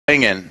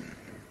in.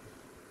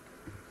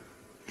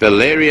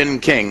 Valerian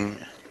King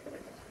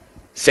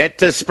set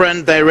to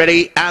sprint. They're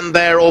ready and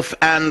they're off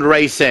and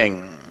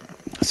racing.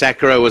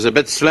 Sakura was a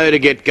bit slow to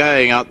get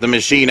going out the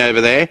machine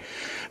over there,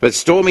 but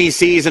Stormy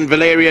Seas and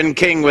Valerian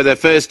King were the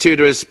first two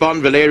to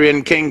respond.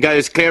 Valerian King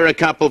goes clear a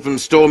couple from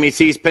Stormy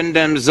Seas.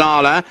 Pindem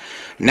Zala.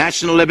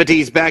 National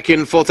Liberty's back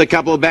in fourth, a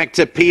couple back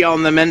to P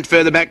on the mint.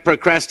 Further back,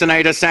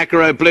 Procrastinator,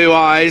 Sakura, Blue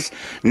Eyes,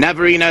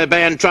 Navarino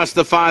Bay and Trust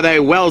the Fire. They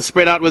well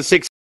spread out with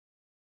 600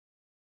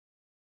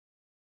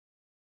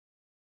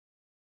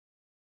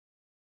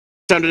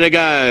 to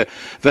go.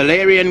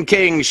 Valerian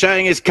King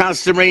showing his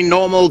customary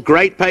normal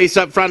great pace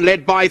up front,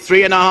 led by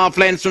 3.5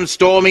 lengths from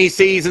Stormy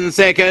Seas in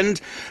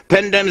second.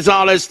 Pindem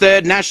Zala's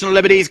third. National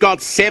Liberty's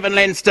got 7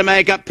 lengths to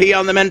make up. P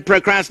on the mint,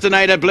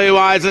 Procrastinator, Blue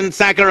Eyes and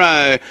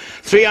Sakura.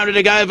 300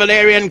 to go.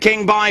 Valerian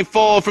King by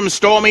 4 from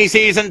Stormy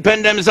Seas and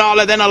Pindem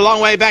Zala. Then a long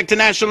way back to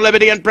National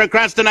Liberty and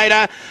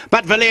Procrastinator,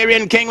 but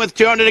Valerian King with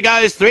 200 to go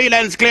is 3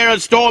 lengths clear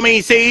of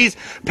Stormy Seas.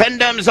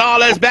 Pindem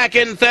Zala's back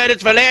in third.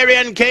 It's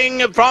Valerian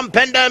King from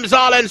Pindem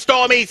Zala and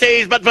Stormy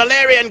Seas, but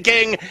Valerian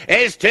King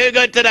is too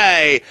good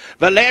today.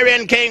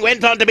 Valerian King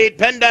went on to beat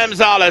Pindem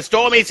Zala,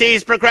 Stormy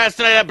Seas,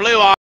 Procrastinator, Blue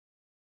Eye.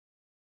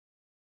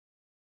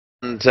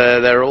 And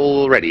they're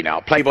all ready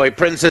now. Playboy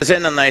Prince is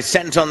in and they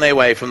sent on their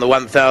way from the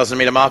 1,000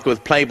 metre marker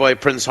with Playboy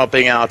Prince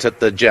hopping out at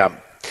the jump.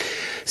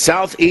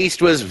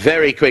 Southeast was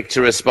very quick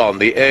to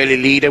respond. The early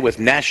leader with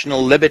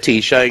National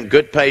Liberty showing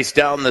good pace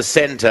down the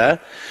centre.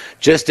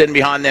 Just in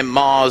behind them,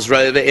 Mars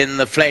Rover in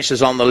the flesh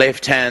is on the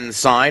left-hand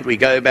side. We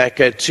go back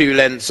 2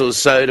 lengths or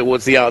so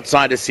towards the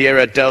outside of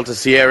Sierra, Delta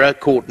Sierra,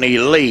 Courtney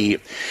Lee.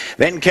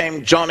 Then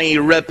came Johnny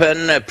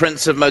Rippon,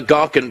 Prince of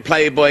Magog and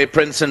Playboy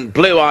Prince, and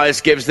Blue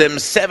Eyes gives them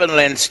 7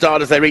 lengths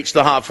start as they reach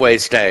the halfway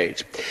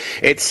stage.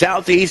 It's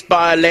Southeast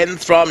by a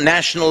length from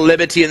National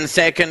Liberty in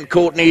second,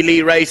 Courtney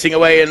Lee racing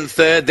away in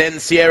third, then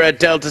Sierra,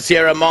 Delta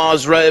Sierra,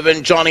 Mars Rover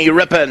and Johnny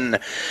Rippon.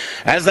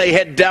 As they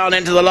head down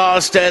into the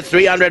last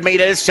 300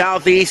 metres,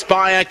 Southeast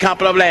by a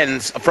couple of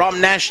lengths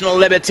from National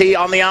Liberty.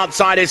 On the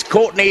outside is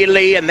Courtney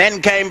Lee and then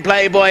came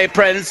Playboy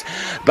Prince,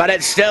 but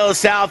it's still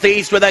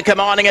Southeast with a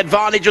commanding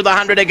advantage with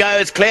 100 to go.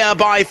 It's clear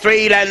by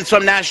 3 lengths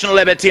from National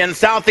Liberty, and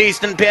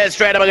Southeast and Pierce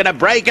Strader are going to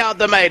break out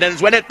the maidens,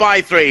 win it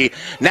by 3.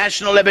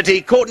 National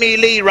Liberty, Courtney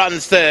Lee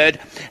runs third,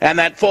 and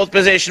that 4th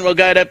position will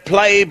go to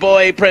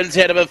Playboy Prince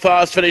ahead of a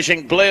fast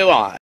finishing Blue Eye.